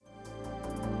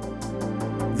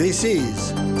This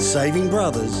is Saving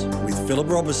Brothers with Philip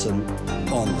Robertson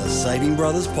on the Saving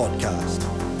Brothers podcast.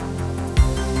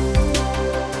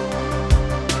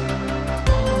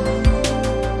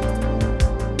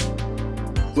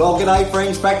 Well, g'day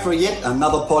friends, back for yet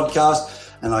another podcast.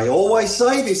 And I always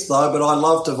say this though, but I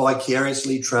love to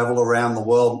vicariously travel around the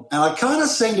world. And I kind of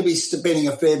seem to be spending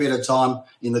a fair bit of time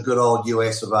in the good old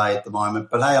US of A at the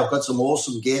moment. But hey, I've got some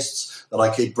awesome guests that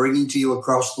I keep bringing to you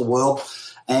across the world.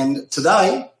 And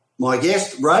today, my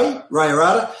guest, Ray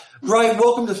Arata. Ray,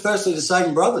 welcome to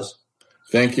Saving Brothers.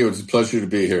 Thank you. It's a pleasure to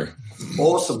be here.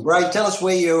 Awesome. Ray, tell us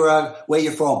where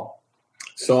you're from.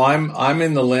 So I'm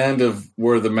in the land of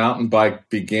where the mountain bike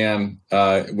began,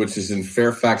 which is in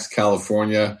Fairfax,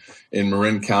 California, in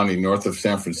Marin County, north of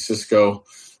San Francisco,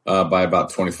 by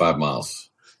about 25 miles.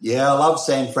 Yeah, I love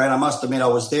San Fran. I must admit, I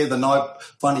was there the night.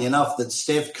 Funny enough, that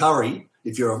Steph Curry,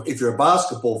 if you're a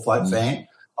basketball fan,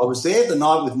 I was there the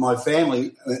night with my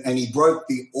family, and he broke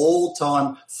the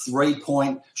all-time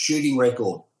three-point shooting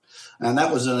record. And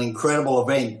that was an incredible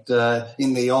event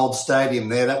in the old stadium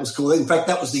there. That was cool. In fact,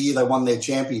 that was the year they won their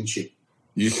championship.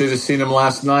 You should have seen him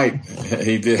last night.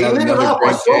 He did have another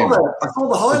great game. I saw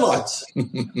the highlights.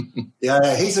 Yeah,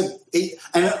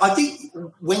 and I think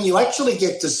when you actually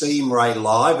get to see him, Ray,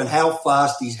 live and how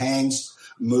fast his hands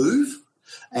move,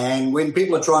 and when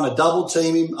people are trying to double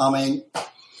team him, I mean,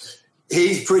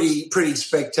 he's pretty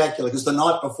spectacular. Because the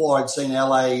night before I'd seen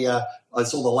LA, I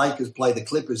saw the Lakers play the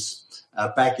Clippers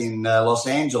back in Los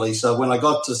Angeles. So when I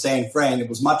got to San Fran, it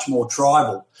was much more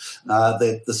tribal,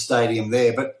 the stadium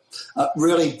there. But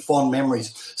really fond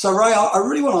memories. So, Ray, I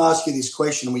really want to ask you this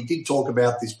question, and we did talk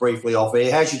about this briefly off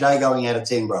air. How's your day going out of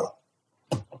 10, brother?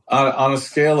 On a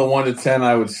scale of 1 to 10,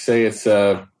 I would say it's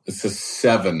a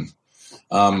 7.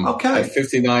 Okay. At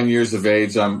 59 years of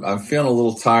age, I'm feeling a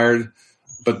little tired.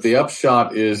 But the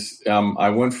upshot is I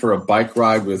went for a bike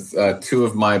ride with two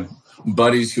of my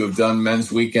buddies who have done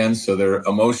men's weekends, so they're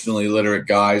emotionally literate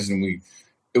guys, and we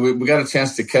got a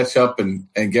chance to catch up and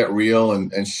get real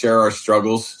and share our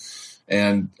struggles.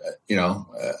 And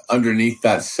underneath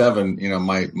that 7,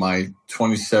 my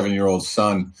 27-year-old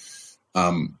son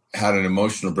had an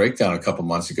emotional breakdown a couple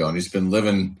months ago, and he's been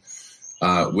living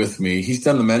with me. He's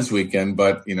done the men's weekend,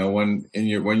 but when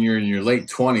you're in your late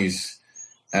 20s,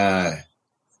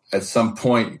 at some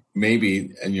point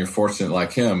maybe, and you're fortunate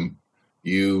like him,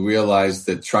 you realize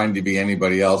that trying to be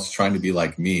anybody else, trying to be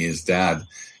like me, his dad,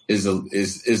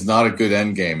 is not a good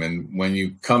end game. And when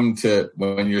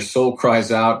your soul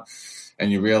cries out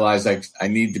and you realize I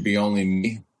need to be only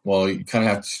me, well, you kind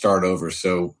of have to start over.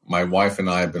 So my wife and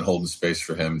I have been holding space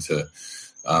for him to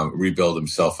rebuild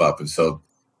himself up. And so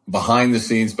behind the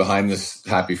scenes, behind this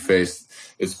happy face,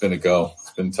 it's been a go.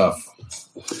 It's been tough.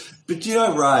 But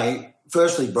Ray,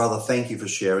 firstly, brother, thank you for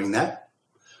sharing that.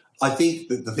 I think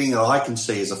that the thing that I can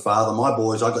see as a father, my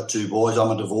boys, I've got 2 boys.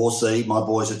 I'm a divorcee. My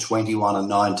boys are 21 and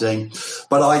 19.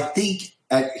 But I think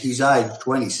at his age,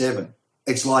 27,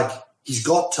 it's like he's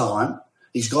got time.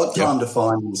 He's got time to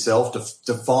find himself,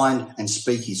 to find and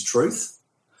speak his truth,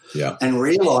 and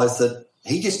realise that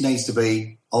he just needs to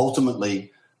be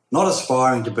ultimately not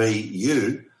aspiring to be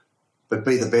you, but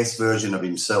be the best version of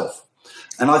himself.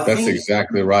 And I think that's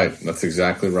exactly right. That's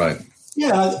exactly right.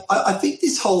 Yeah, I think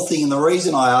this whole thing, and the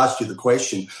reason I asked you the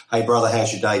question, hey, brother,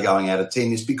 how's your day going out of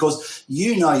 10, is because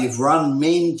you've run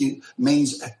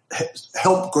men's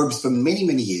help groups for many,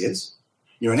 many years.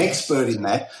 You're an expert in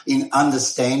that, in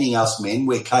understanding us men.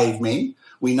 We're cavemen.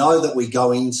 We know that we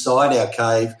go inside our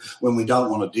cave when we don't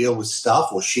want to deal with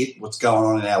stuff or shit, what's going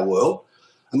on in our world.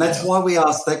 And that's why we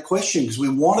ask that question, because we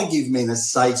want to give men a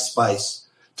safe space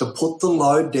to put the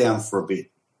load down for a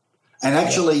bit. And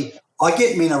actually, I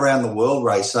get men around the world,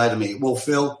 Ray, say to me, well,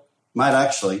 Phil, mate,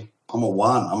 actually, I'm a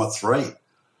 1, I'm a 3.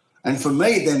 And for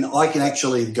me, then I can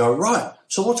actually go, right,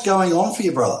 so what's going on for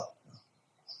you, brother?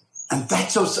 And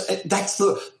that's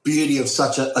the beauty of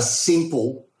such a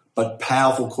simple but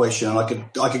powerful question. And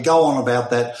I could go on about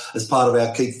that as part of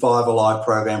our Keep 5 Alive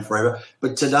program forever.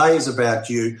 But today is about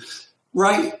you.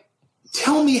 Ray,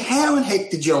 tell me, how in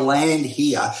heck did you land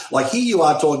here? Like, here you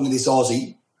are talking to this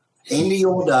Aussie, end of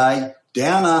your day,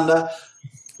 down under.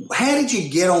 How did you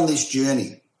get on this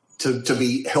journey to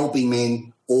be helping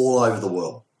men all over the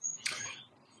world?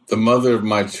 The mother of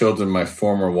my children, my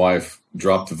former wife,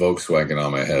 dropped the Volkswagen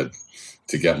on my head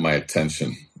to get my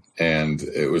attention. And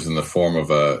it was in the form of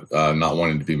not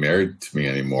wanting to be married to me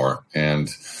anymore. And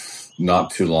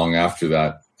not too long after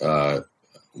that,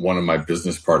 one of my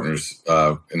business partners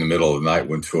in the middle of the night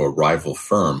went to a rival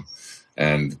firm,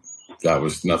 and that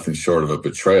was nothing short of a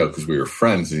betrayal, because we were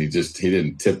friends, and he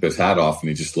didn't tip his hat off, and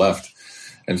he just left.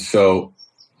 And so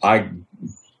I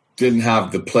didn't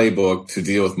have the playbook to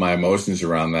deal with my emotions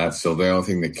around that. So the only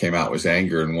thing that came out was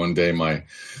anger. And one day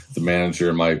the manager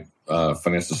in my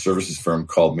financial services firm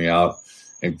called me out,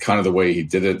 and kind of the way he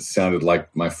did it sounded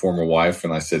like my former wife.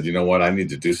 And I said, you know what, I need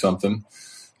to do something.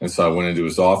 And so I went into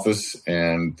his office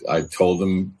and I told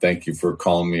him, thank you for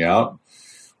calling me out.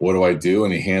 What do I do?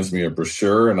 And he hands me a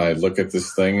brochure, and I look at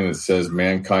this thing and it says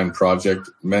Mankind Project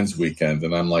Men's Weekend.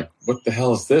 And I'm like, what the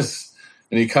hell is this?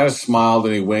 And he kind of smiled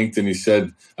and he winked and he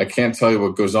said, I can't tell you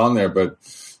what goes on there, but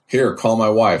here, call my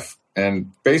wife.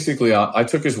 And basically I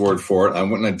took his word for it. I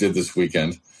went and I did this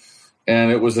weekend,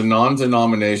 and it was a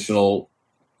non-denominational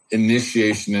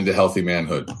initiation into healthy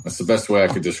manhood. That's the best way I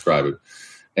could describe it.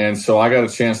 And so I got a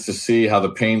chance to see how the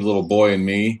pained little boy in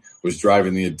me was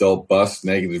driving the adult bus,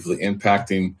 negatively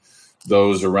impacting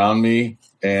those around me.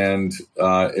 And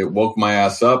it woke my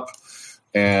ass up.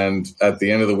 And at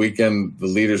the end of the weekend, the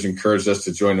leaders encouraged us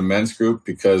to join a men's group,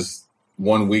 because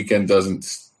one weekend doesn't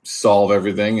solve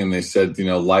everything. And they said,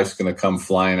 life's going to come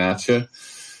flying at you.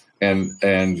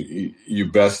 And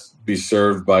you best be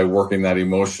served by working that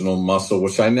emotional muscle,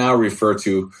 which I now refer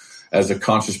to as a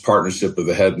conscious partnership of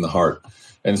the head and the heart.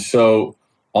 And so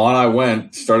on I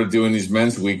went, started doing these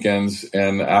men's weekends.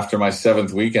 And after my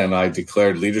 7th weekend, I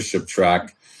declared leadership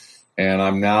track. And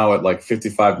I'm now at like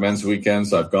 55 men's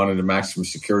weekends. I've gone into maximum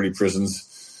security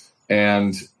prisons.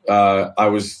 And I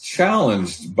was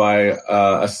challenged by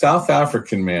a South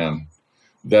African man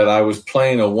that I was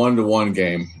playing a 1-to-1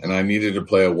 game, and I needed to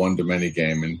play a 1-to-many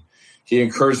game. And he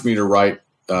encouraged me to write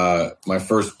my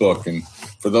first book. And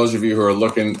for those of you who are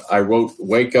looking, I wrote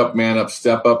Wake Up, Man Up,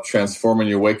 Step Up, Transforming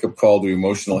Your Wake-Up Call to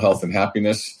Emotional Health and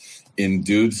Happiness in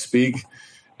Dude Speak.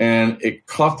 And it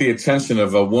caught the attention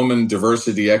of a woman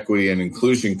diversity, equity, and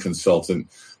inclusion consultant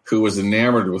who was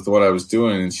enamored with what I was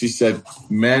doing. And she said,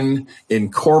 men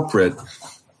in corporate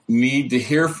need to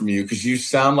hear from you because you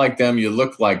sound like them, you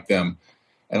look like them.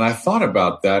 And I thought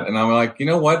about that, and I'm like, you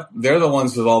know what? They're the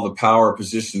ones with all the power,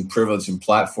 position, privilege, and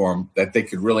platform that they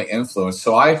could really influence.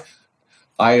 So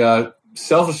I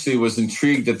selfishly was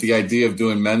intrigued at the idea of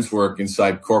doing men's work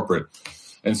inside corporate.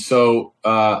 And so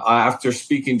after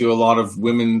speaking to a lot of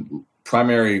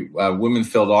primary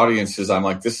women-filled audiences, I'm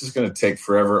like, this is going to take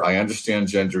forever. I understand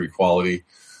gender equality,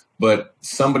 but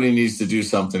somebody needs to do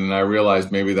something. And I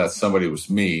realized maybe that somebody was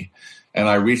me. And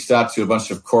I reached out to a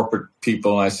bunch of corporate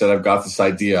people, and I said, I've got this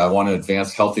idea. I want to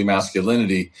advance healthy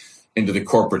masculinity into the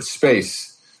corporate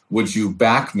space. Would you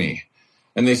back me?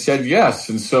 And they said yes.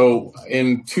 And so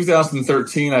in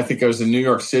 2013, I think I was in New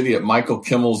York City at Michael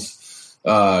Kimmel's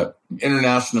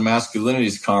International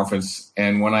Masculinities Conference.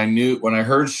 And when I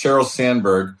heard Sheryl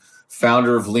Sandberg,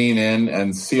 founder of Lean In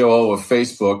and COO of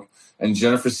Facebook, and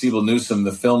Jennifer Siebel Newsom,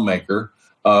 the filmmaker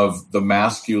of The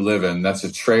Mask You Live In. That's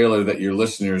a trailer that your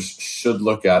listeners should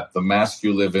look at, The Mask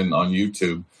You Live In on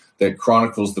YouTube, that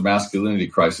chronicles the masculinity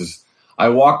crisis. I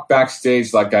walked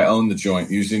backstage like I owned the joint,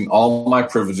 using all my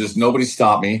privileges. Nobody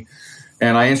stopped me.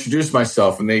 And I introduced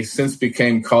myself, and they since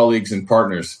became colleagues and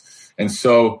partners. And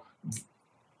so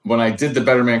when I did the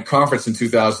Better Man Conference in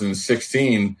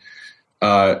 2016,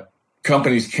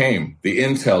 companies came, the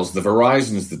Intels, the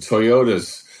Verizons, the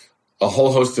Toyotas, a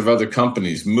whole host of other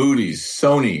companies, Moody's,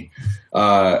 Sony,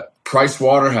 Price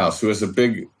Waterhouse, who has a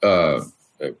big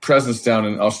presence down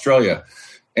in Australia.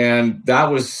 And that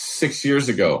was 6 years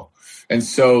ago. And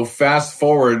so fast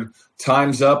forward,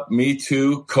 time's up, Me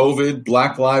Too, COVID,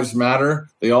 Black Lives Matter,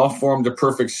 they all formed a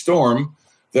perfect storm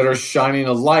that are shining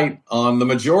a light on the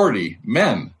majority,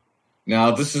 men.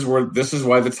 Now, this is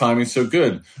why the timing's so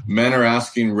good. Men are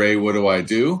asking, Ray, what do I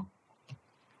do?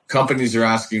 Companies are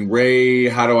asking, Ray,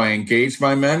 how do I engage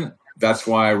my men? That's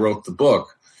why I wrote the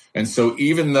book. And so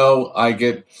even though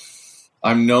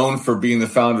I'm known for being the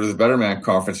founder of the Better Man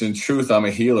Conference, in truth, I'm a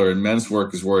healer, and men's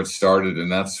work is where it started, and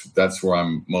that's where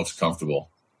I'm most comfortable.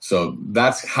 So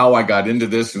that's how I got into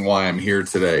this and why I'm here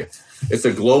today. It's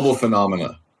a global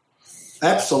phenomenon.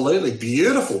 Absolutely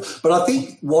beautiful. But I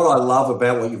think what I love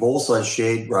about what you've also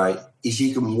shared, Ray, is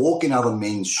you can walk in other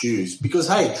men's shoes because,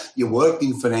 hey, you worked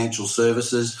in financial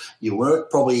services, you worked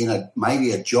probably in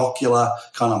maybe a jocular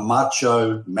kind of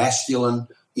macho, masculine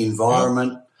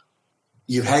environment. Yeah.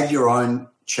 You've had your own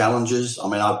challenges. I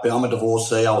mean, I'm a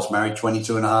divorcee. I was married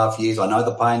 22 and a half years. I know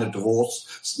the pain of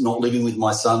divorce, not living with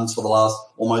my sons for the last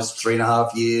almost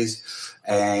 3.5 years.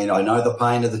 And I know the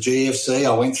pain of the GFC.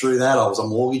 I went through that. I was a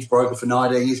mortgage broker for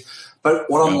 19 years. But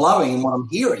what I'm loving and what I'm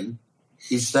hearing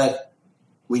is that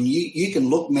when you can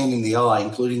look men in the eye,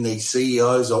 including these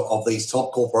CEOs of these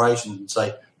top corporations, and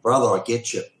say, brother, I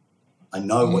get you. I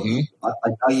know I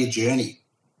know your journey.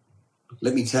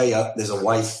 Let me tell you, there's a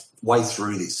way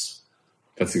through this.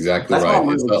 That's exactly right.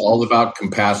 It's all about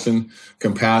compassion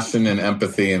and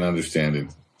empathy and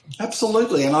understanding.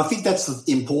 Absolutely. And I think that's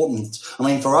important. I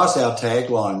mean, for us, our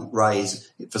tagline, Ray,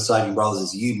 for Saving Brothers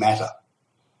is "You matter."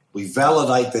 We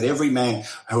validate that every man,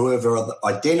 whoever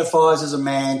identifies as a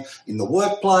man in the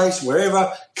workplace,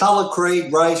 wherever, colour,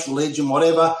 creed, race, religion,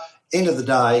 whatever, end of the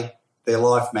day, their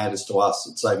life matters to us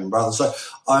at Saving Brothers. So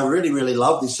I really, really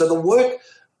love this. So the work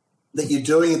that you're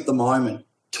doing at the moment,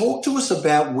 talk to us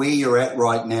about where you're at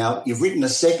right now. You've written a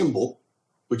second book,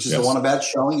 which is the one about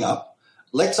showing up.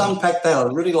 Let's unpack that.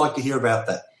 I'd really like to hear about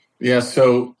that. Yeah,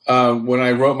 so when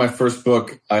I wrote my first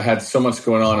book, I had so much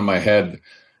going on in my head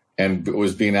and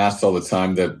was being asked all the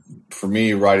time that for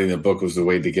me, writing the book was the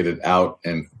way to get it out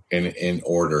and in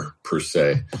order, per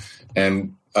se.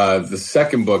 And the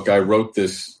second book, I wrote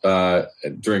this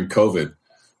during COVID.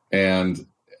 And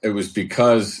it was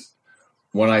because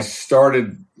when I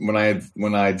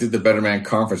did the Better Man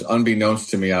Conference, unbeknownst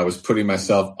to me, I was putting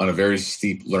myself on a very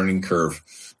steep learning curve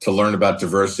to learn about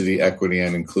diversity, equity,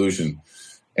 and inclusion.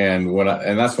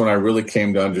 And that's when I really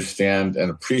came to understand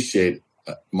and appreciate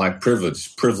my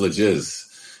privileges.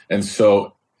 And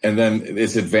then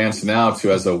it's advanced now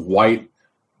to, as a white,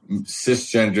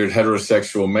 cisgendered,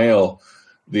 heterosexual male,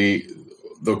 the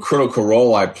critical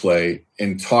role I play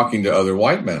in talking to other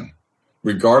white men,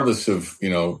 regardless of,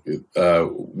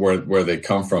 where they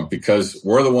come from, because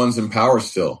we're the ones in power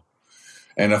still.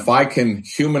 And if I can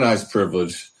humanize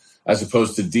privilege as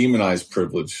opposed to demonize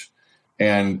privilege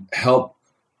and help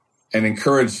and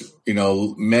encourage,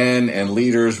 men and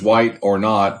leaders, white or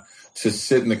not, to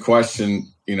sit in the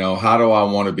question, how do I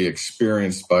want to be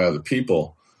experienced by other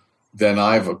people, then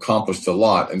I've accomplished a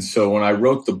lot. And so when I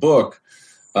wrote the book,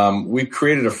 we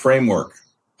created a framework.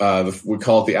 We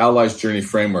call it the Allies Journey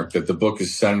Framework that the book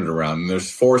is centered around. And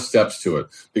there's 4 steps to it,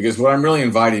 because what I'm really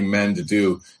inviting men to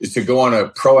do is to go on a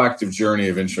proactive journey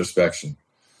of introspection.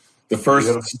 The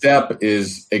first step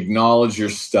is acknowledge your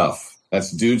stuff.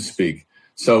 That's dude speak.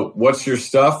 So what's your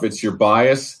stuff? It's your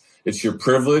bias. It's your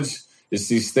privilege. It's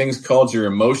these things called your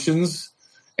emotions.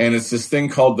 And it's this thing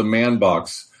called the man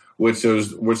box, which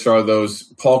are those,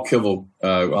 Paul Kivel,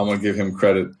 I want to give him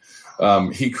credit.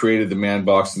 He created the man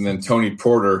box. And then Tony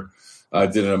Porter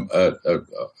did a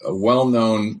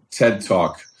well-known TED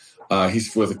Talk.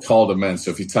 He's with a Call to Men.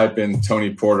 So if you type in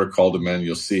Tony Porter Call to Men,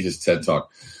 you'll see his TED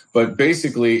Talk. But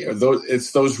basically,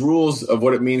 it's those rules of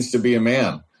what it means to be a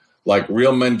man. Like,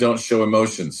 real men don't show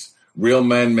emotions. Real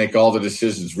men make all the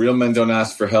decisions. Real men don't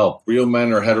ask for help. Real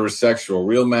men are heterosexual.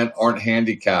 Real men aren't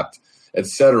handicapped,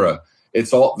 etc.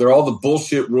 They're all the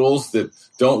bullshit rules that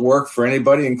don't work for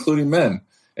anybody, including men.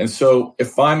 And so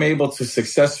if I'm able to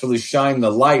successfully shine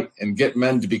the light and get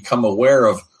men to become aware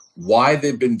of why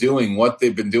they've been doing what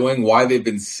they've been doing, why they've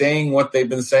been saying what they've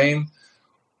been saying,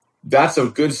 that's a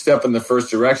good step in the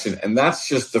first direction. And that's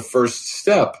just the first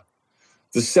step.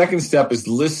 The second step is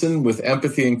listen with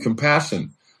empathy and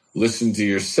compassion. Listen to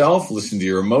yourself, listen to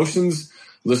your emotions,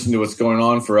 listen to what's going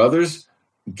on for others.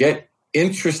 Get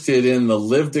interested in the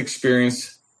lived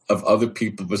experience of other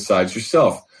people besides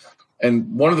yourself.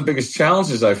 And one of the biggest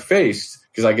challenges I faced,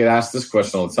 because I get asked this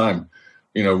question all the time,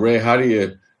 Ray, how do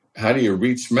you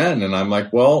reach men? And I'm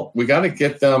like, well, we got to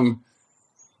get them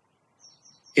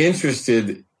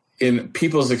interested in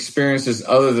people's experiences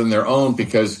other than their own,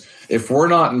 because if we're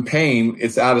not in pain,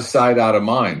 it's out of sight, out of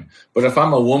mind. But if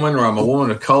I'm a woman, or I'm a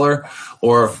woman of color,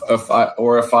 or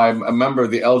if I'm a member of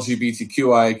the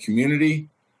LGBTQI community,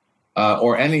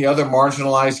 or any other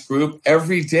marginalized group,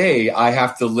 every day I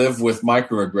have to live with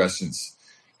microaggressions.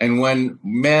 And when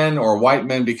men or white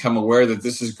men become aware that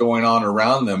this is going on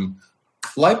around them,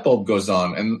 light bulb goes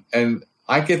on. And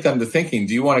I get them to thinking,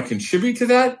 do you want to contribute to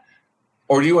that?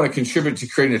 Or do you want to contribute to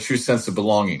creating a true sense of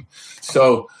belonging?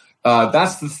 So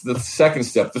that's the second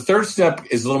step. The third step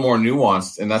is a little more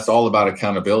nuanced, and that's all about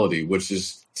accountability, which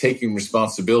is taking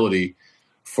responsibility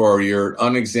for your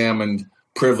unexamined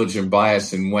privilege and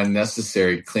bias, and when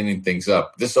necessary, cleaning things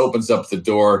up. This opens up the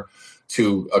door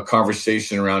to a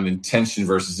conversation around intention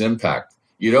versus impact.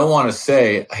 You don't want to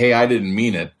say, hey, I didn't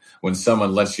mean it, when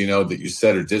someone lets you know that you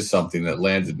said or did something that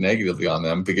landed negatively on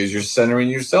them, because you're centering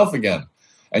yourself again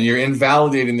and you're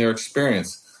invalidating their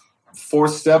experience.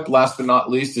 Fourth step, last but not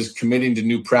least, is committing to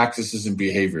new practices and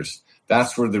behaviors.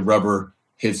 That's where the rubber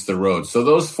hits the road. So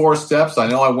those 4 steps, I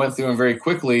know I went through them very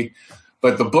quickly,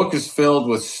 but the book is filled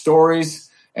with stories,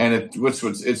 and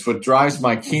it's what drives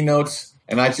my keynotes.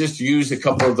 And I just used a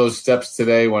couple of those steps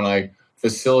today when I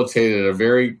facilitated a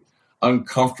very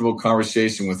uncomfortable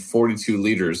conversation with 42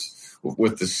 leaders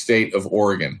with the state of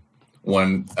Oregon,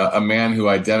 when a man who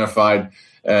identified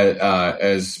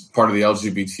as part of the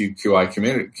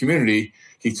LGBTQI community,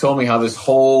 he told me how this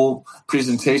whole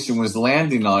presentation was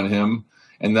landing on him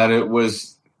and that it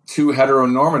was too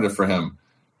heteronormative for him.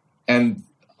 And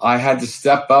I had to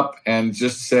step up and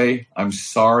just say, I'm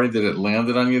sorry that it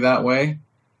landed on you that way.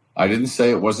 I didn't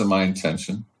say it wasn't my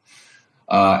intention.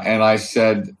 And I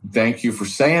said, thank you for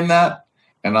saying that.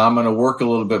 And I'm going to work a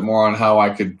little bit more on how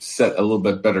I could set a little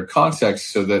bit better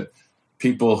context so that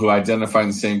people who identify in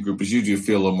the same group as you do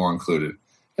feel a little more included.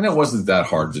 And it wasn't that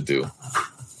hard to do.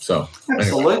 So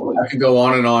anyway, I can go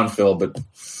on and on, Phil, but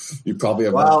you probably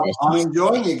have. Well, I'm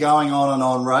enjoying you going on and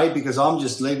on, Ray, because I'm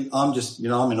just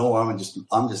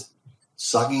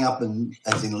sucking up and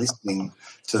as in listening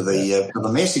to the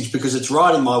message, because it's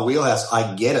right in my wheelhouse.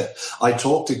 I get it. I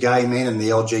talk to gay men and the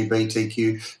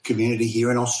LGBTQ community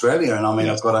here in Australia, and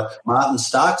I've got Martin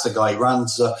Stark's a guy. He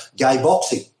runs gay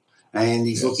boxing, and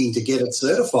he's looking to get it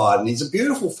certified, and he's a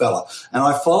beautiful fella. And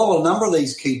I follow a number of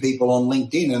these key people on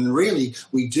LinkedIn, and really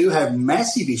we do have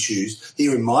massive issues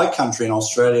here in my country in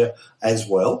Australia as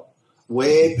well,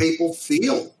 where people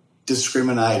feel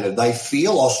discriminated. They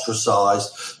feel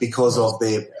ostracised because of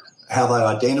how they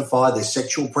identify, their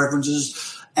sexual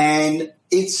preferences, and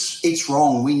it's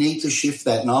wrong. We need to shift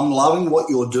that, and I'm loving what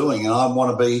you're doing, and I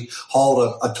want to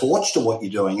hold a torch to what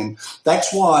you're doing, and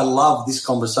that's why I love this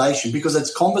conversation, because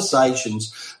it's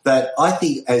conversations that I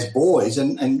think as boys,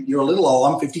 and you're a little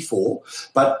old, I'm 54,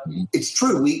 but it's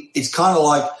true. It's kind of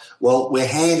like, well, we're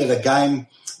handed a game,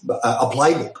 a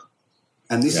playbook,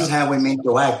 and this is how we're meant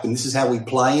to act, and this is how we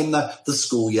play in the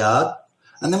schoolyard,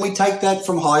 and then we take that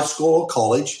from high school or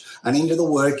college and into the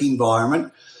work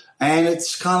environment. And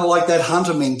it's kind of like that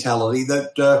hunter mentality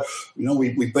that,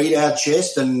 we beat our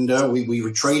chest and we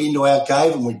retreat into our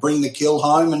cave and we bring the kill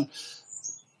home. And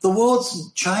the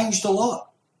world's changed a lot.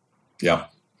 Yeah.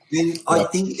 And I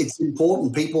think it's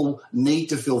important. People need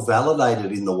to feel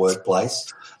validated in the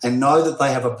workplace and know that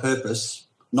they have a purpose,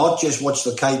 not just what's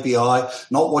the KPI,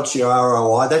 not what's your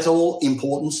ROI. That's all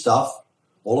important stuff,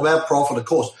 all about profit, of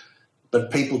course.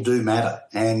 But people do matter,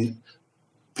 and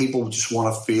people just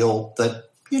want to feel that,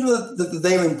 that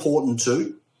they're important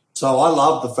too. So I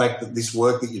love the fact that this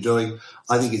work that you're doing,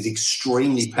 I think, is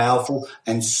extremely powerful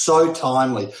and so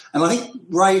timely. And I think,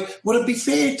 Ray, would it be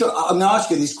fair to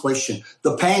ask you this question?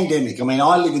 The pandemic,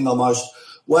 I live in the most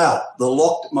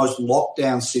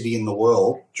lockdown city in the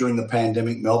world during the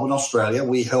pandemic, Melbourne, Australia.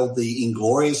 We held the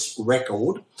inglorious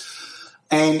record.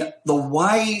 And the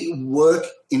way work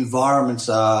environments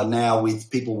are now, with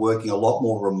people working a lot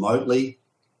more remotely,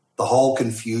 the whole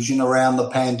confusion around the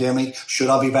pandemic. Should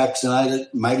I be vaccinated?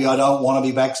 Maybe I don't want to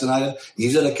be vaccinated.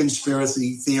 Is it a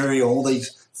conspiracy theory? All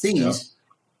these things. Yeah.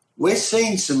 We're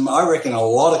seeing a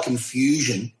lot of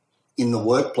confusion in the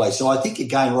workplace. So I think,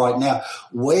 again, right now,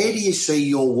 where do you see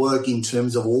your work in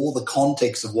terms of all the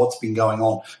context of what's been going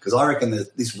on? Because I reckon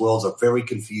that this world's a very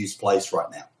confused place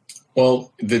right now.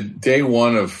 Well, the day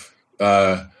one of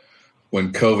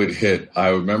when COVID hit, I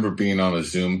remember being on a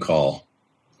Zoom call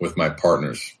with my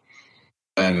partners.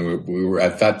 And we were,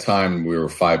 at that time, we were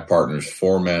 5 partners,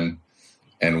 4 men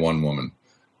and 1 woman.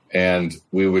 And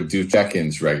we would do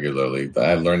check-ins regularly.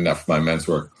 I learned that from my men's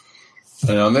work.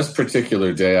 And on this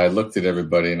particular day, I looked at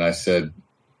everybody and I said,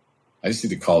 I just need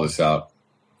to call this out.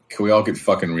 Can we all get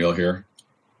fucking real here?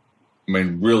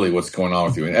 Really, what's going on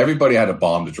with you? And everybody had a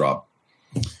bomb to drop.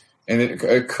 And it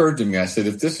occurred to me, I said,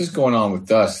 if this is going on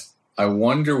with us, I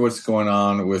wonder what's going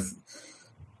on with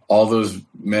all those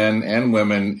men and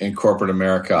women in corporate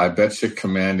America. I bet you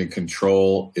command and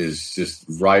control is just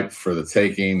ripe for the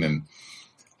taking. And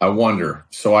I wonder.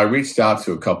 So I reached out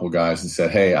to a couple guys and said,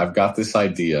 hey, I've got this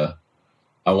idea.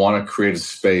 I want to create a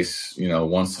space,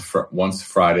 once a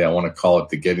Friday. I want to call it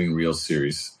the Getting Real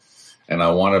series. And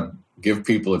I want to give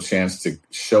people a chance to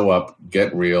show up,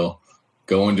 get real,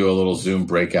 go into a little Zoom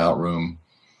breakout room,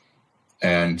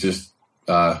 and just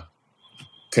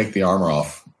take the armor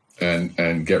off.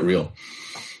 And get real.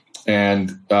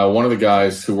 And one of the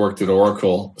guys who worked at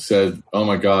Oracle said, oh,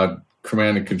 my God,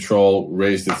 command and control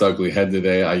raised its ugly head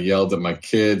today. I yelled at my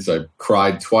kids. I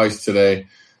cried twice today.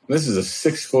 This is a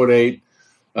 6'8"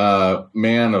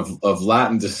 man of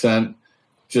Latin descent,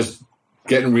 just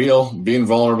getting real, being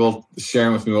vulnerable,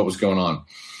 sharing with me what was going on.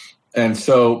 And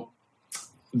so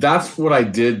that's what I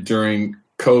did during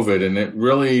COVID. And it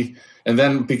really, and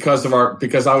then because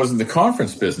I was in the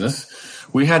conference business,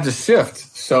 we had to shift.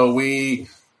 So we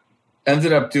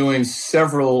ended up doing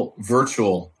several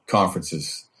virtual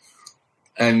conferences.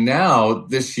 And now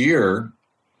this year,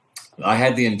 I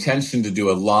had the intention to do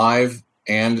a live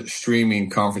and streaming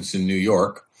conference in New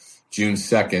York, June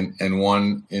 2nd, and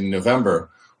one in November.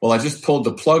 Well, I just pulled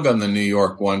the plug on the New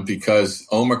York one because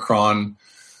Omicron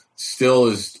still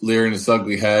is rearing its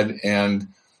ugly head, and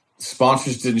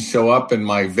sponsors didn't show up, and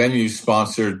my venue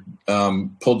sponsor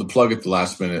pulled the plug at the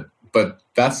last minute. But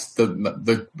that's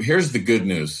here's the good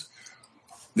news.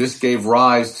 This gave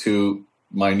rise to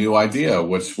my new idea,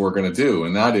 which we're going to do,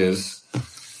 and that is,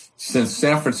 since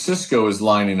San Francisco is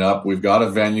lining up, we've got a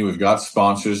venue, we've got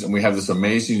sponsors, and we have this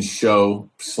amazing show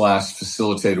 /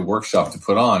 facilitated workshop to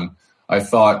put on. I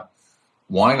thought,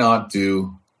 why not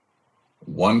do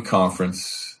one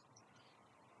conference,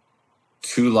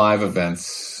 2 live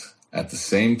events at the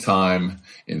same time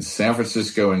in San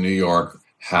Francisco and New York,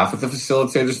 half of the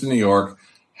facilitators in New York,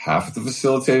 half of the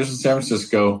facilitators in San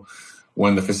Francisco.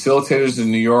 When the facilitators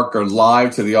in New York are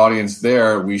live to the audience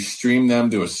there, we stream them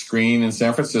to a screen in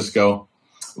San Francisco,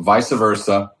 vice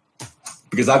versa.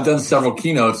 Because I've done several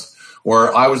keynotes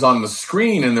where I was on the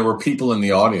screen and there were people in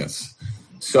the audience.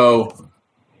 So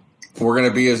we're going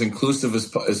to be as inclusive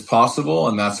as possible,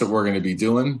 and that's what we're going to be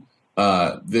doing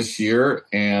this year.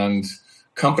 And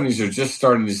companies are just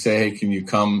starting to say, hey, can you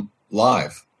come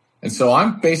live? And so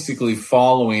I'm basically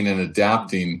following and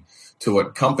adapting to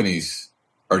what companies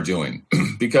are doing,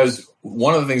 because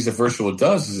one of the things that virtual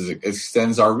does is it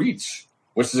extends our reach,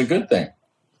 which is a good thing.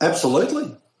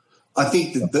 Absolutely. I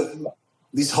think that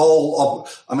this whole,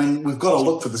 we've got to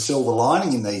look for the silver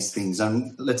lining in these things.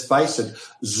 And let's face it,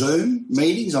 Zoom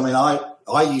meetings,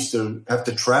 I used to have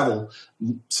to travel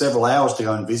several hours to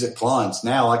go and visit clients.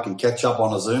 Now I can catch up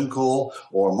on a Zoom call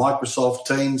or a Microsoft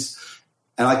Teams,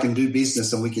 and I can do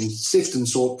business, and we can sift and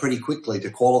sort pretty quickly to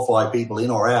qualify people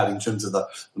in or out in terms of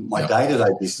my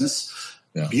day-to-day business.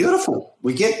 Yeah. Beautiful.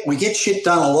 We get shit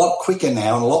done a lot quicker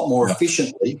now and a lot more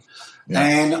efficiently. Yeah.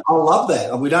 And I love that.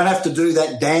 And we don't have to do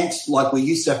that dance like we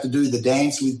used to have to do the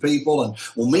dance with people, and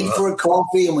we'll meet for a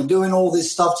coffee, and we're doing all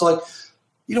this stuff. It's like,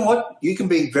 you know what? You can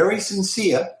be very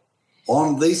sincere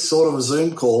on this sort of a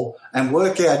Zoom call and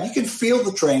work out. You can feel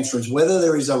the transference, whether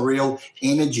there is a real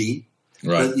energy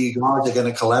that you guys are going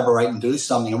to collaborate and do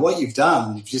something. And what you've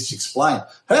done, you've just explained,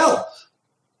 hell,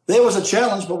 there was a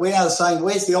challenge, but we're now saying,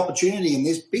 where's the opportunity in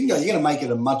this? Bingo, you're going to make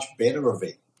it a much better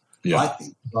event, I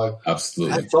think. So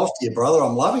absolutely. Hats off to you, brother.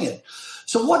 I'm loving it.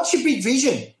 So what's your big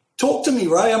vision? Talk to me,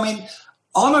 Ray.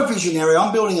 I'm a visionary.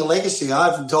 I'm building a legacy.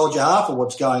 I haven't told you half of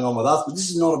what's going on with us, but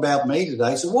this is not about me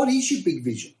today. So what is your big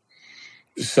vision?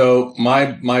 So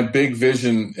my big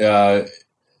vision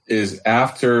is,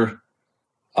 after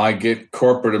I get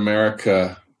corporate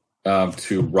America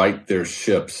to right their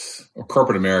ships, or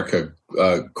corporate America,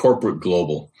 corporate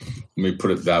global. Let me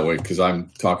put it that way, because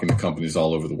I'm talking to companies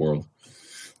all over the world.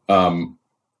 And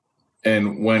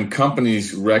when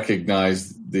companies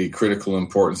recognize the critical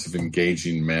importance of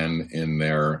engaging men in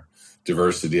their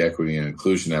diversity, equity, and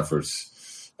inclusion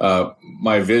efforts,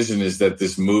 my vision is that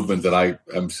this movement that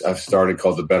I've started,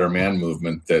 called the Better Man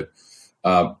Movement, that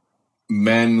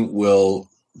men will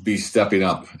be stepping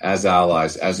up as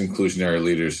allies, as inclusionary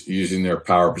leaders, using their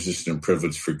power, position, and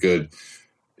privilege for good,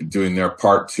 doing their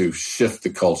part to shift the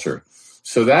culture.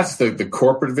 So that's the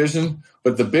corporate vision.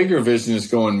 But the bigger vision is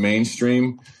going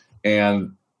mainstream.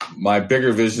 And my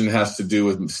bigger vision has to do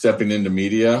with stepping into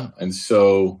media. And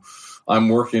so I'm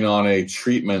working on a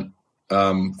treatment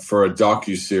for a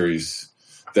docuseries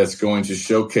that's going to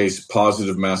showcase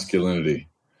positive masculinity.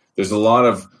 There's a lot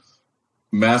of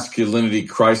masculinity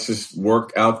crisis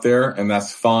work out there, and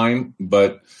that's fine.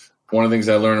 But one of the things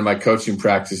I learned in my coaching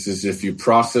practice is, if you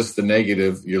process the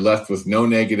negative, you're left with no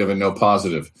negative and no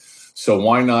positive. So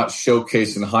why not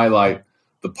showcase and highlight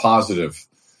the positive?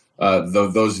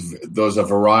 Those a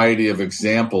variety of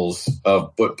examples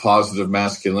of what positive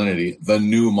masculinity, the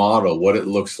new model, what it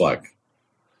looks like.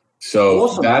 So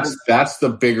awesome. That's the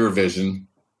bigger vision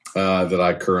that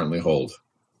I currently hold.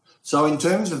 So in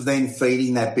terms of then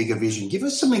feeding that bigger vision, give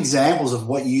us some examples of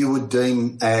what you would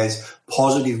deem as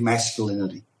positive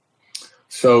masculinity.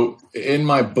 So in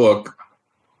my book,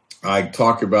 I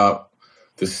talk about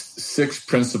the 6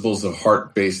 principles of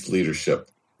heart-based leadership.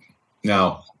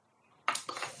 Now,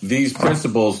 these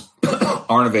principles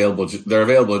aren't available. They're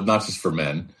available not just for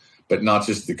men, but not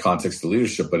just the context of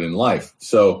leadership, but in life.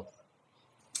 So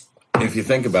if you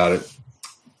think about it,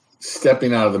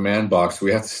 stepping out of the man box,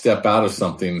 we have to step out of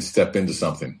something and step into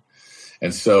something.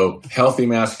 And so healthy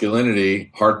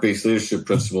masculinity, heart-based leadership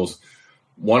principles,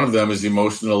 one of them is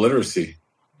emotional literacy,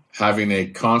 having a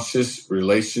conscious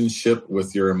relationship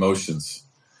with your emotions.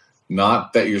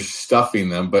 Not that you're stuffing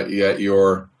them, but yet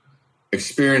you're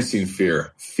experiencing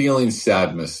fear, feeling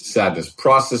sadness,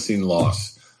 processing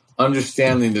loss,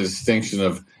 understanding the distinction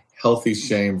of healthy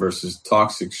shame versus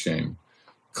toxic shame,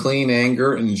 clean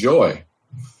anger and joy,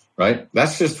 right?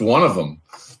 That's just one of them.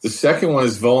 The second one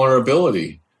is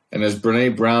vulnerability, And as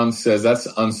Brene Brown says, that's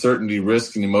uncertainty,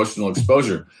 risk, and emotional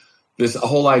exposure. This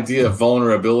whole idea of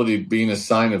vulnerability being a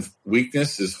sign of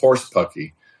weakness is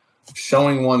horsepucky.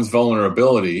 Showing one's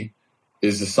vulnerability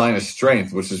is a sign of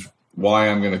strength, which is why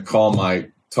I'm going to call my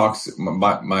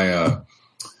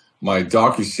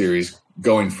docuseries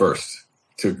Going First,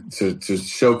 to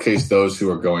showcase those who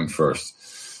are going first.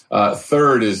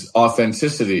 Third is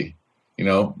authenticity,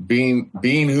 being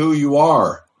who you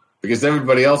are, because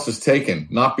everybody else is taken,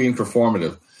 not being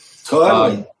performative.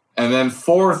 Totally. And then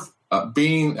fourth,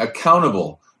 being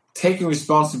accountable, taking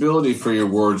responsibility for your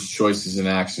words, choices, and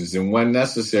actions. And when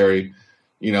necessary,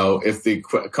 if the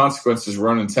consequences were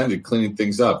unintended, cleaning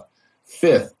things up.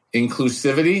 Fifth,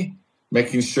 inclusivity,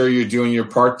 making sure you're doing your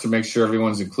part to make sure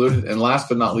everyone's included. And last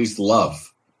but not least,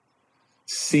 love.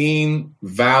 Seeing,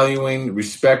 valuing,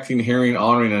 respecting, hearing,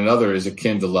 honoring another is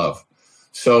akin to love.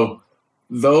 So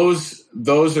those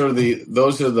are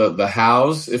the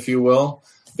hows, if you will,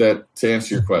 that to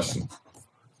answer your question.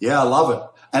 Yeah, I love it.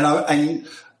 And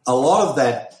a lot of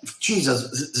that,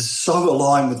 Jesus, is so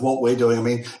aligned with what we're doing. I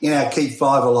mean, in our Keep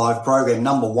Five Alive program,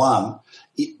 number one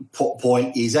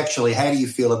point is actually, how do you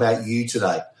feel about you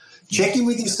today? Check in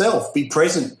with yourself. Be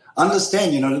present.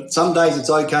 Understand, some days it's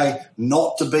okay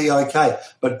not to be okay,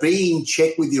 but be in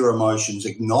check with your emotions,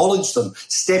 acknowledge them,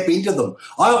 step into them.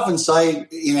 I often say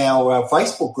in our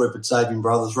Facebook group at Saving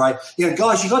Brothers, Ray,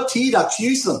 guys, you got tear ducts,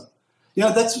 use them.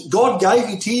 That's God gave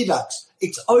you tear ducts.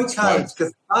 It's okay. Right. It's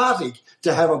cathartic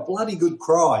to have a bloody good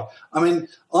cry. I mean,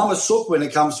 I'm a sook when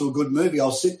it comes to a good movie.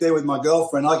 I'll sit there with my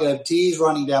girlfriend. I can have tears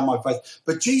running down my face.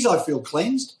 But, geez, I feel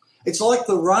cleansed. It's like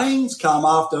the rains come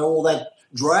after all that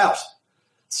drought.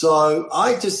 So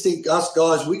I just think us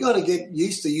guys, we got to get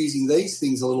used to using these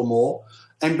things a little more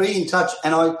and be in touch.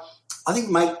 And I think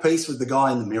make peace with the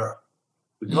guy in the mirror.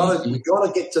 We've got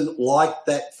to get to like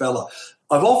that fella.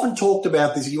 I've often talked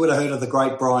about this. You would have heard of the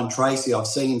great Brian Tracy. I've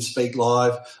seen him speak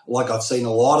live, like I've seen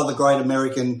a lot of the great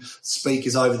American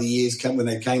speakers over the years when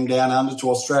they came down under to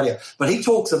Australia. But he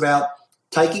talks about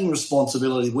taking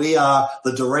responsibility. We are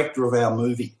the director of our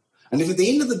movie. And if at the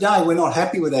end of the day we're not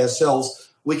happy with ourselves,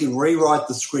 we can rewrite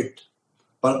the script.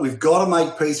 But we've got to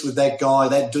make peace with that guy,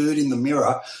 that dude in the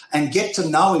mirror, and get to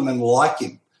know him and like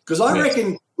him. Because I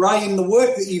reckon, Ray, in the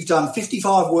work that you've done,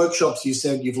 55 workshops, you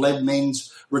said you've led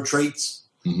men's retreats,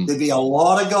 there'd be a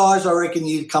lot of guys I reckon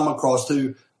you'd come across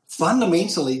who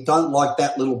fundamentally don't like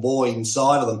that little boy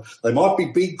inside of them. They might be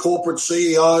big corporate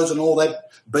CEOs and all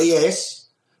that BS,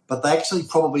 but they actually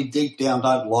probably deep down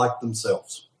don't like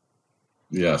themselves.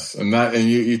 Yes, and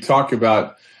you talk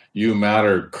about You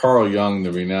Matter. Carl Jung,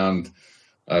 the renowned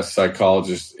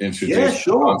psychologist, introduced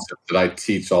a concept that I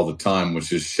teach all the time,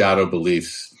 which is shadow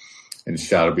beliefs and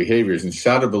shadow behaviors. And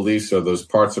shadow beliefs are those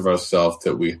parts of ourselves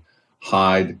that we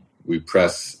hide,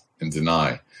 repress, and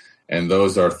deny. And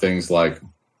those are things like,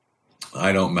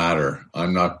 I don't matter,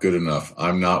 I'm not good enough,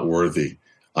 I'm not worthy,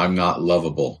 I'm not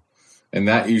lovable. And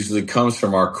that usually comes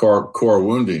from our core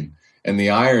wounding. And the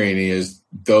irony is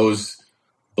those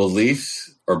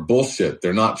beliefs are bullshit.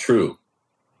 They're not true.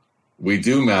 We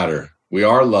do matter. We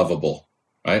are lovable,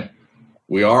 right?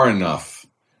 We are enough.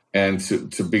 And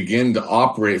to begin to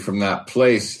operate from that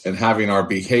place and having our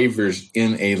behaviors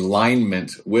in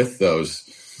alignment with those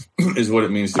is what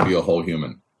it means to be a whole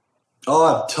human. Oh,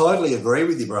 I totally agree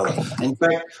with you, brother. In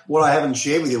fact, what I haven't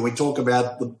shared with you, we talk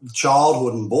about the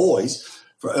childhood and boys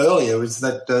for earlier, is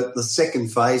that the second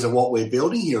phase of what we're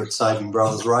building here at Saving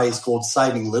Brothers, Ray, is called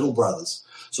Saving Little Brothers.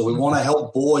 So we want to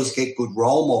help boys get good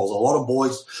role models. A lot of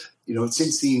boys,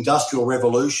 since the Industrial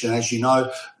Revolution, as you know,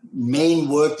 men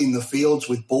worked in the fields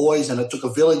with boys, and it took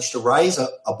a village to raise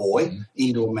a boy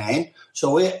into a man.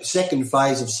 So our second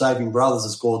phase of Saving Brothers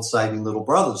is called Saving Little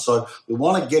Brothers. So we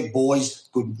want to get boys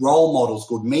good role models,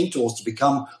 good mentors to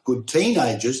become good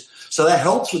teenagers. So that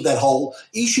helps with that whole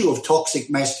issue of toxic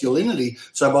masculinity.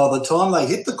 So by the time they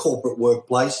hit the corporate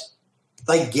workplace,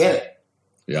 they get it.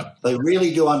 Yeah. They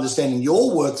really do understand. And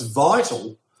your work's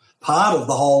vital part of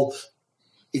the whole,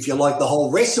 if you like, the whole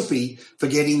recipe for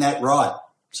getting that right.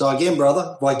 So again,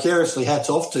 brother, vicariously hats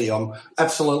off to you. I'm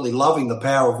absolutely loving the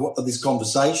power of this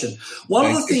conversation. One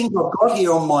of the things I've got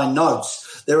here on my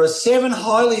notes, there are 7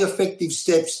 highly effective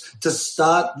steps to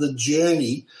start the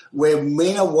journey where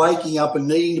men are waking up and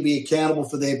needing to be accountable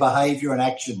for their behaviour and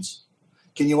actions.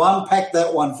 Can you unpack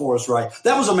that one for us, Ray?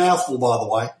 That was a mouthful, by the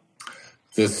way.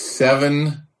 The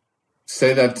 7,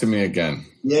 say that to me again.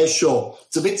 Yeah, sure.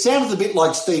 Sounds a bit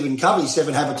like Stephen Covey's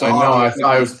 7 Habits of I know.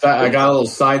 Highly I got a little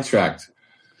sidetracked.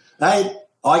 Hey,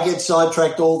 I get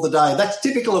sidetracked all the day. That's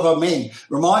typical of a men.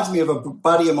 Reminds me of a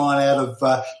buddy of mine out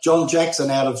of John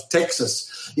Jackson out of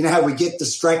Texas. You know how we get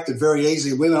distracted very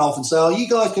easily. Women often say, oh, you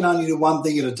guys can only do one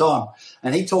thing at a time.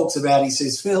 And he talks about, he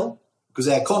says, Phil, because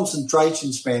our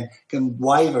concentration span can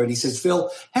waver, and he says, Phil,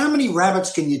 how many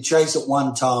rabbits can you chase at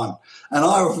one time? And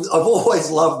I've always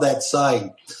loved that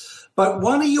saying. But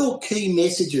one of your key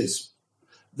messages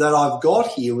that I've got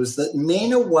here was that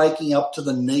men are waking up to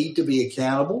the need to be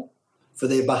accountable for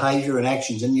their behaviour and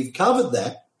actions, and you've covered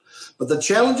that. But the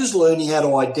challenge is learning how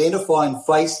to identify and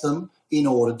face them in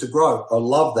order to grow. I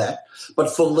love that. But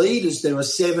for leaders, there are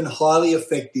 7 highly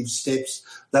effective steps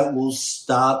that will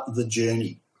start the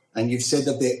journey. And you've said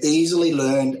that they're easily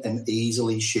learned and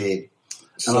easily shared.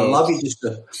 And I love you just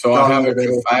to... So I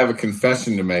have a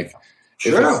confession to make.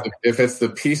 Sure. If it's the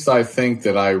piece I think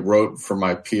that I wrote for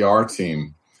my PR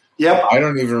team, yep. I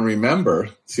don't even remember.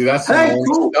 See, that's when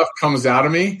stuff comes out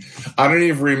of me. I don't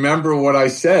even remember what I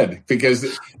said, because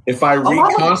if I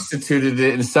reconstituted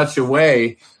it in such a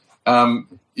way,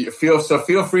 feel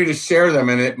free to share them,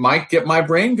 and it might get my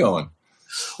brain going.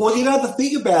 Well, you know, the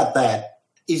thing about that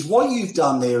is what you've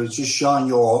done there is just showing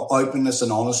your openness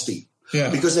and honesty. Yeah.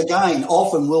 Because again,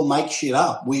 often we'll make shit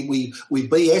up. We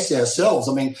BS ourselves.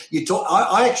 I mean,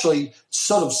 I actually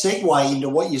sort of segue into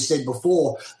what you said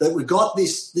before, that we've got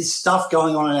this stuff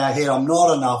going on in our head. I'm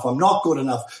not enough. I'm not good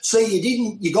enough.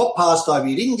 See, you got passed over.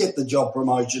 You didn't get the job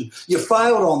promotion. You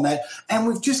failed on that. And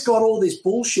we've just got all this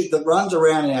bullshit that runs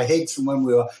around in our heads from when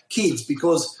we were kids,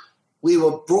 because we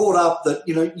were brought up that,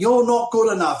 you're not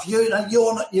good enough. You're a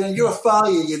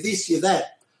failure. You're this, you're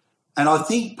that. And I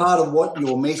think part of what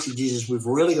your message is we've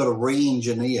really got to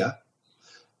re-engineer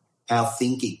our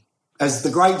thinking. As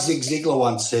the great Zig Ziglar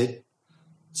once said,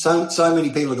 so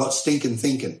many people have got stinking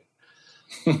thinking.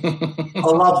 I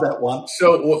love that one.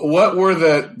 So what were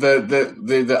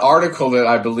the article that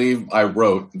I believe I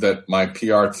wrote that my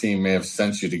PR team may have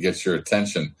sent you to get your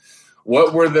attention?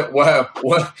 What were the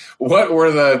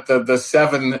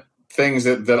 7 things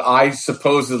that I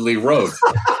supposedly wrote?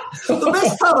 The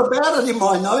best part about it in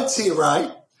my notes here, Ray,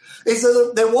 is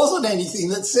that there wasn't anything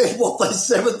that said what those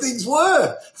 7 things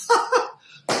were.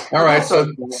 All right,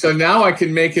 so now I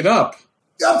can make it up.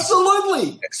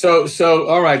 Absolutely. So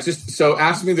all right, so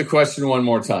ask me the question one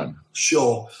more time.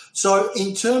 Sure. So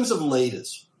in terms of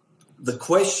leaders, the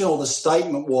question or the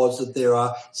statement was that there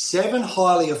are 7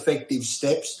 highly effective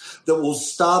steps that will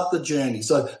start the journey.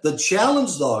 So the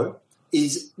challenge, though,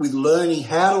 is with learning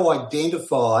how to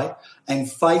identify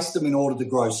and face them in order to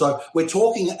grow. So we're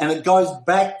talking, and it goes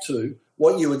back to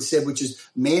what you had said, which is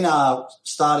men are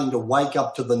starting to wake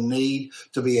up to the need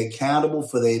to be accountable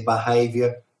for their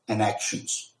behaviour and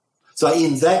actions. So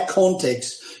in that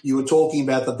context, you were talking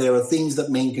about that there are things that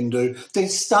men can do to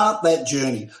start that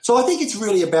journey. So I think it's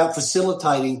really about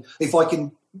facilitating, if I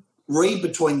can read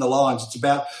between the lines, it's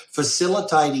about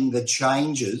facilitating the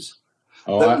changes.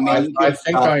 I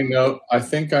think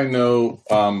I know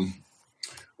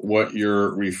what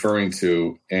you're referring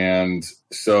to, and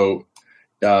so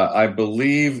I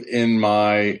believe in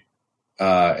my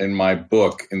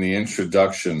book, in the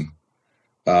introduction,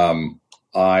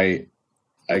 I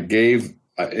gave,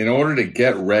 in order to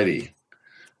get ready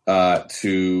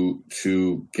to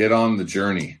get on the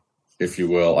journey, if you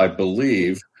will. I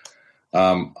believe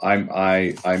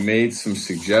I made some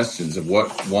suggestions of what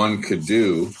one could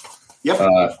do.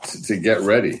 Yep. To get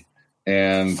ready.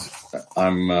 And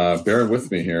I'm bear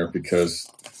with me here, because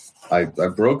I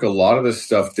broke a lot of this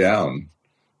stuff down.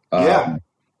 Bear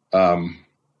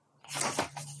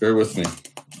with me.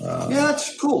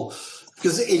 That's cool,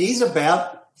 because it is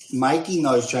about making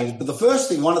those changes. But the first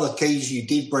thing, one of the keys you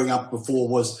did bring up before,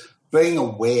 was being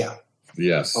aware.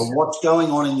 Yes. Of what's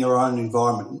going on in your own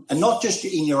environment, and not just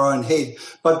in your own head,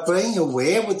 but being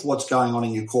aware with what's going on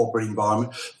in your corporate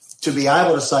environment, to be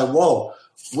able to say, whoa,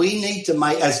 we need to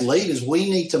make, as leaders, we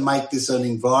need to make this an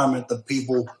environment that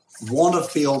people want to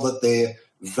feel that they're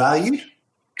valued.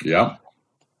 Yeah.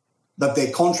 That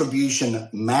their contribution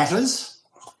matters.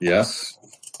 Yes.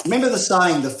 Remember the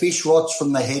saying, the fish rots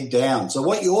from the head down. So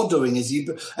what you're doing is,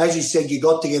 as you said, you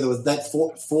got together with that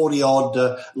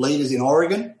 40-odd leaders in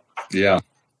Oregon. Yeah.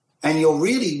 And you're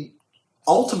really,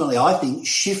 ultimately, I think,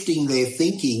 shifting their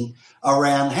thinking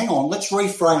around, hang on, let's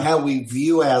reframe how we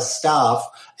view our staff,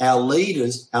 our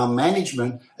leaders, our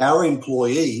management, our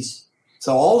employees.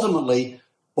 So ultimately,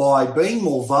 by being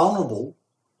more vulnerable,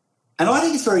 and I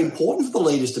think it's very important for the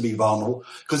leaders to be vulnerable,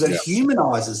 because it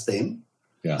humanises them.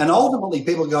 Yeah. And ultimately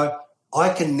people go, I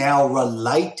can now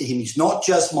relate to him. He's not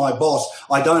just my boss.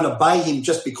 I don't obey him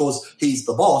just because he's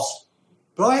the boss,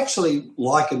 but I actually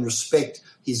like and respect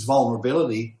his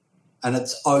vulnerability, and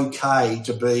it's okay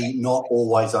to be not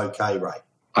always okay, Ray.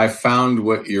 I found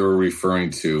what you're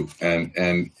referring to, and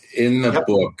in the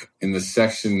book, in the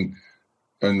section,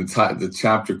 in the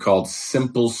chapter called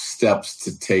 "Simple Steps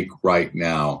to Take Right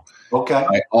Now,"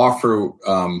 I offer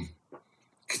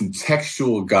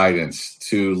contextual guidance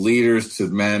to leaders, to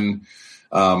men,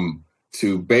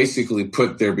 to basically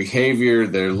put their behavior,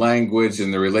 their language,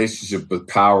 and their relationship with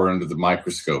power under the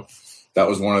microscope. That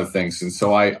was one of the things, and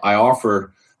so I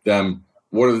offer them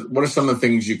what are some of the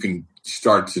things you can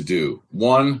start to do.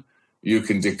 One, you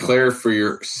can declare for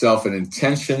yourself an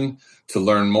intention to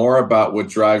learn more about what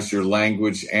drives your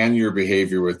language and your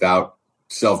behavior without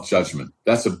self-judgment.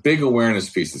 That's a big awareness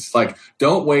piece. It's like,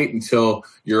 don't wait until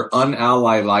your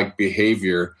unally-like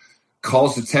behavior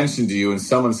calls attention to you and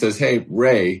someone says, hey,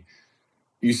 Ray,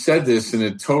 you said this and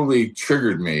it totally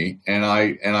triggered me and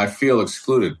I feel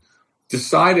excluded.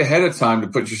 Decide ahead of time to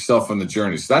put yourself on the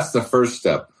journey. So that's the first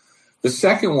step. The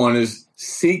second one is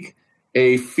seek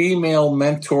a female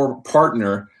mentor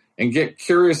partner and get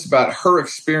curious about her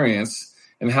experience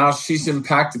and how she's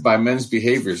impacted by men's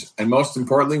behaviors. And most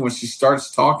importantly, when she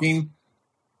starts talking,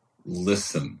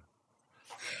 listen.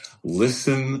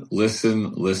 Listen.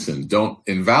 Don't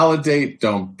invalidate.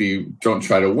 Don't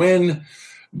try to win.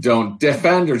 Don't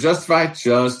defend or justify.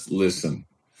 Just listen.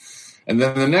 And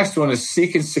then the next one is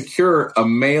seek and secure a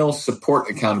male support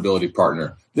accountability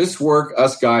partner. This work,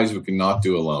 us guys, we cannot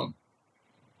do alone.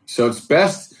 So it's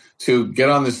best to get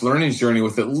on this learning journey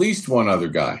with at least one other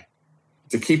guy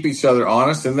to keep each other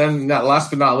honest. And then last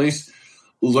but not least,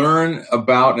 learn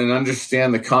about and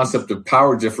understand the concept of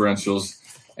power differentials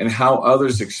and how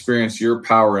others experience your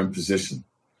power and position.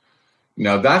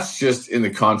 Now, that's just in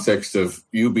the context of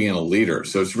you being a leader.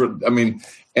 So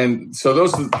and so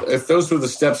if those were the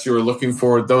steps you were looking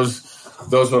for, those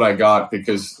what I got,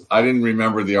 because I didn't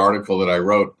remember the article that I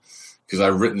wrote because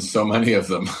I've written so many of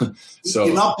them. So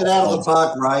you knocked it out of the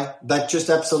park, Ray. That just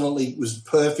absolutely was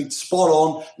perfect, spot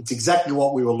on. It's exactly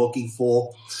what we were looking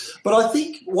for. But I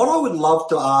think what I would love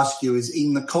to ask you is,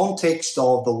 in the context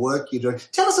of the work you're doing,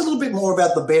 tell us a little bit more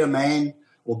about the Better Man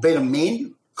or Better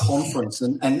Men conference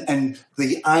and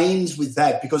the aims with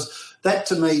that, because that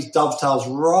to me dovetails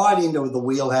right into the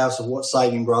wheelhouse of what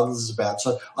Saving Brothers is about.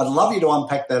 So I'd love you to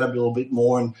unpack that a little bit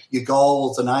more and your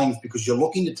goals and aims, because you're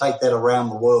looking to take that around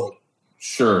the world.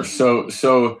 Sure.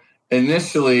 So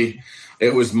initially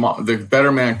it was the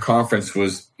Better Man Conference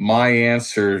was my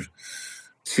answer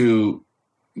to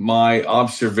my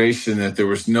observation that there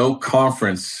was no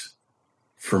conference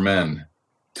for men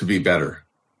to be better.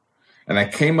 And I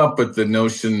came up with the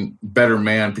notion Better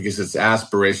Man because it's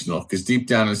aspirational, because deep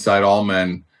down inside all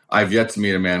men, I've yet to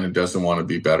meet a man who doesn't want to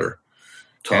be better.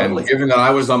 Totally. And given that I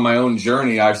was on my own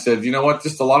journey, I've said, you know what,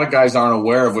 just a lot of guys aren't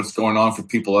aware of what's going on for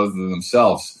people other than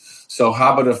themselves. So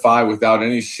how about if I, without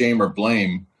any shame or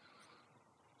blame,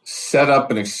 set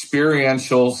up an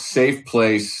experiential, safe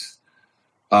place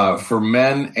for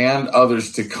men and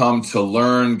others to come to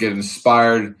learn, get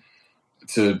inspired,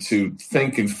 to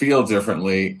think and feel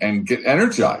differently and get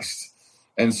energized.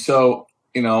 And so,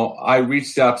 I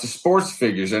reached out to sports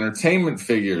figures, entertainment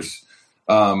figures,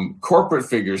 corporate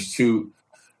figures to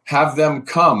have them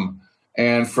come.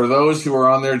 And for those who are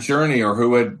on their journey or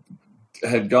who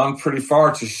had gone pretty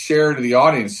far, to share to the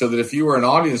audience, so that if you were an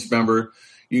audience member,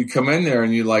 you come in there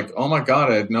and you're like, oh my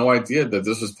God, I had no idea that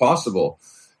this was possible.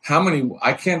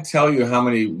 I can't tell you how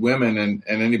many women and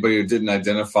anybody who didn't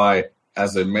identify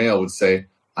as a male would say,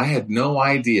 I had no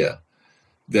idea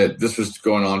that this was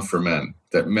going on for men,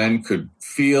 that men could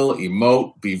feel,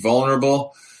 emote, be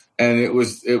vulnerable. And it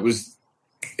was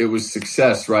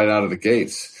success right out of the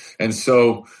gates. And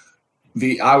so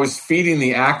I was feeding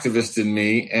the activist in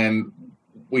me, and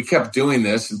we kept doing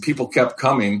this and people kept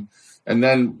coming. And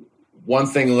then one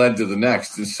thing led to the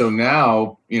next. And so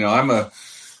now, I'm a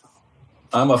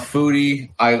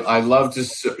foodie. I love to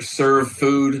serve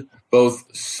food,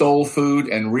 both soul food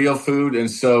and real food.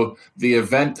 And so the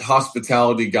event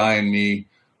hospitality guy in me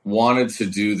wanted to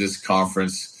do this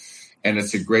conference, and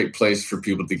it's a great place for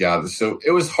people to gather. So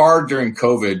it was hard during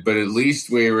COVID, but at least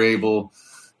we were able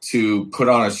to put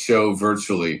on a show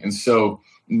virtually. And so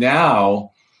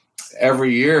now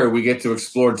every year we get to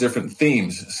explore different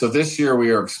themes. So this year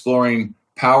we are exploring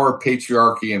power,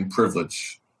 patriarchy, and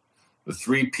privilege, the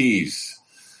 3 Ps.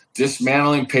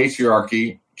 Dismantling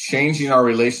patriarchy, changing our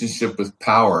relationship with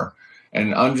power,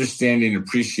 and understanding,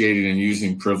 appreciating, and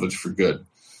using privilege for good.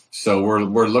 So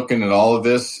we're looking at all of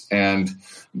this and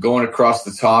going across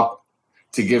the top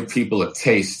to give people a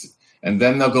taste. And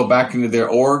then they'll go back into their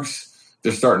orgs.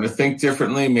 They're starting to think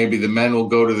differently. Maybe the men will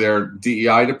go to their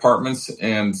DEI departments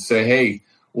and say, hey,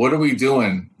 What are we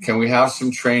doing? Can we have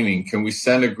some training? Can we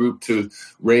send a group to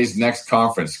Ray's next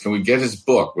conference? Can we get his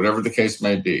book, whatever the case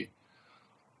may be?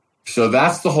 So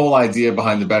that's the whole idea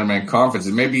behind the Better Man Conference.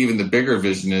 And maybe even the bigger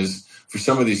vision is for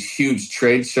some of these huge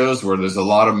trade shows where there's a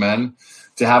lot of men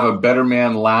to have a Better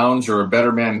Man lounge or a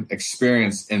Better Man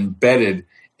experience embedded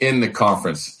in the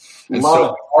conference. And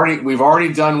so we've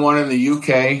already done one in the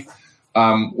UK.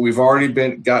 We've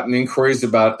already gotten inquiries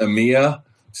about EMEA.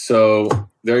 So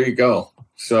there you go.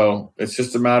 So it's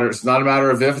not a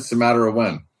matter of if, it's a matter of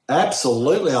when.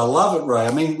 Absolutely. I love it, Ray.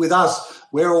 I mean, with us,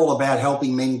 we're all about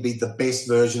helping men be the best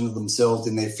version of themselves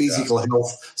in their physical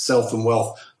health, self, and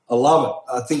wealth. I love it.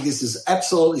 I think this is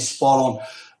absolutely spot on.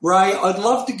 Ray, I'd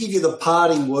love to give you the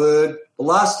parting word. The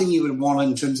last thing you would want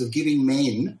in terms of giving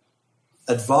men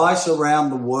advice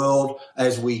around the world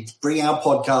as we bring our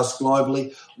podcast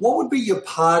globally, what would be your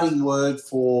parting word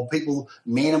for people,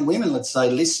 men and women, let's say,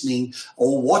 listening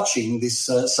or watching this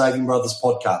Saving Brothers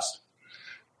podcast?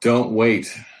 Don't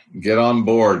wait. Get on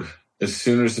board as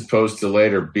soon as opposed to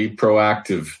later. Be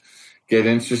proactive. Get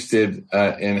interested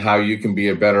in how you can be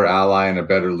a better ally and a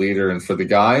better leader. And for the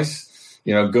guys,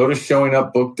 go to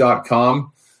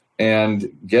showingupbook.com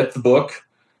and get the book,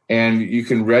 and you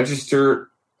can register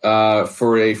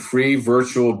for a free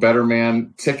virtual Better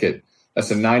Man ticket.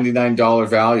 That's a $99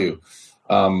 value.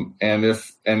 And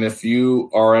if you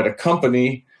are at a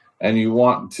company and you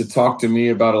want to talk to me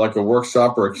about like a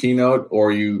workshop or a keynote,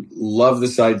 or you love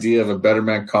this idea of a Better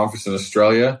Man conference in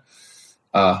Australia,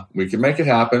 we can make it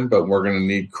happen, but we're going to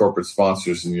need corporate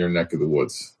sponsors in your neck of the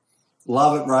woods.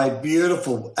 Love it, Ray.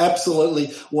 Beautiful.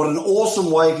 Absolutely. What an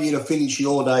awesome way for you to finish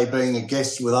your day being a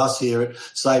guest with us here at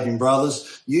Saving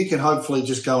Brothers. You can hopefully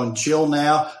just go and chill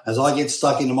now as I get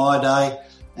stuck into my day.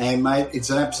 And, mate,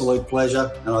 it's an absolute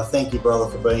pleasure. And I thank you, brother,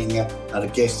 for being a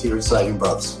guest here at Saving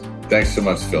Brothers. Thanks so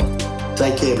much, Phil.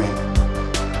 Take care, man.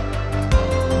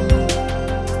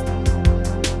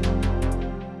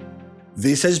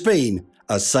 This has been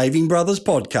a Saving Brothers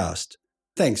podcast.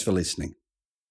 Thanks for listening.